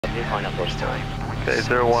new final course time. Okay,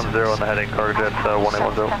 010 on the heading, cargo jet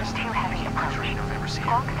 1810. Too heavy approach.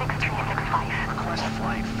 Squawk 6365. Request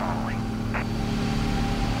flight following.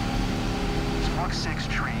 Squawk 6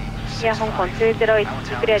 tree. いや、香港201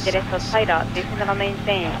 clear direct Tyler, descend and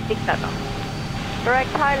maintain 6000. Direct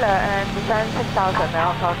Tyler and descend 6000,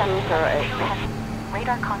 Alpha 208.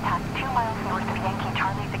 Radar contact 2 miles north of Yankee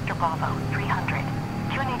Charlie Victor Bravo, 300.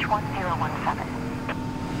 QNH 1017.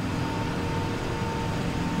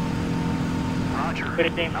 Roger.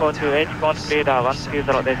 Philippine 428, want radar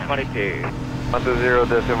 120 decimal 2. 120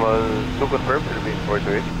 decimal 2 confirmed, Philippine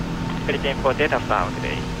 428. Philippine 48 affirm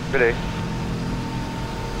today. Good day.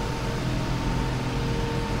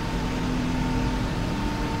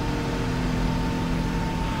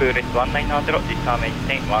 Tourist 1900, descend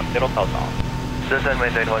maintain 10,000. Descend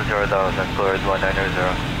maintain 10,000, cleared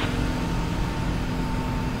 1900.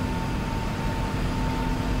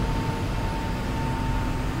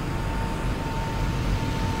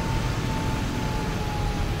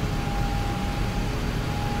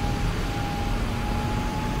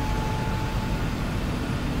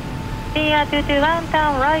 Clear 221,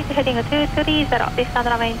 turn right, heading 230, descend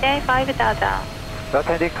and maintain 5000. Right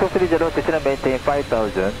heading 230, descend and maintain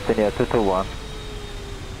 5000, senior 221.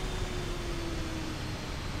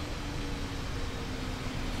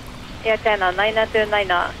 Air China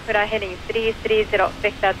 929, fly heading 330,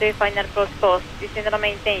 vector 2 final cross course, descend and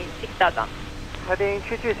maintain 6000. Heading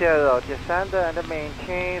 220, descend and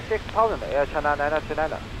maintain 6000, Air China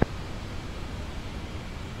 929.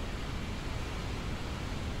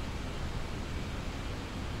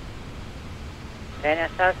 China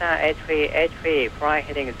Southern H3, fly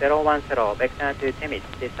heading 010, vector to Timmins,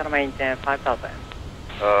 descend maintain 5000.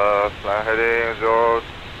 Fly heading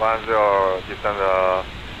 010, descend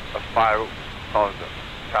 5,000.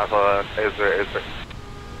 Cancel A3.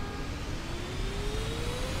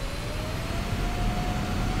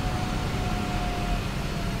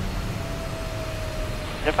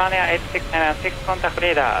 Japan Air 8696, contact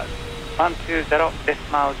radar 120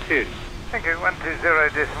 decimal 2. Thank you,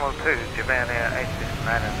 120 decimal 2, Japan Air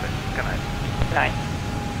 8696, good night. Good night.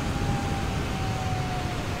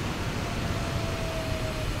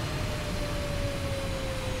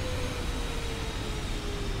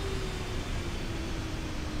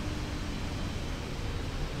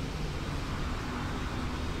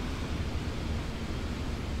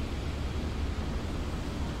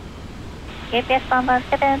 GPS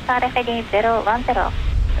 117, target heading 010.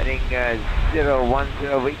 Heading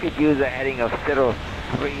 010, we could use a heading of 030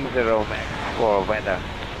 max for weather.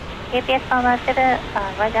 GPS 117,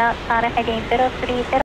 Roger, target heading 030.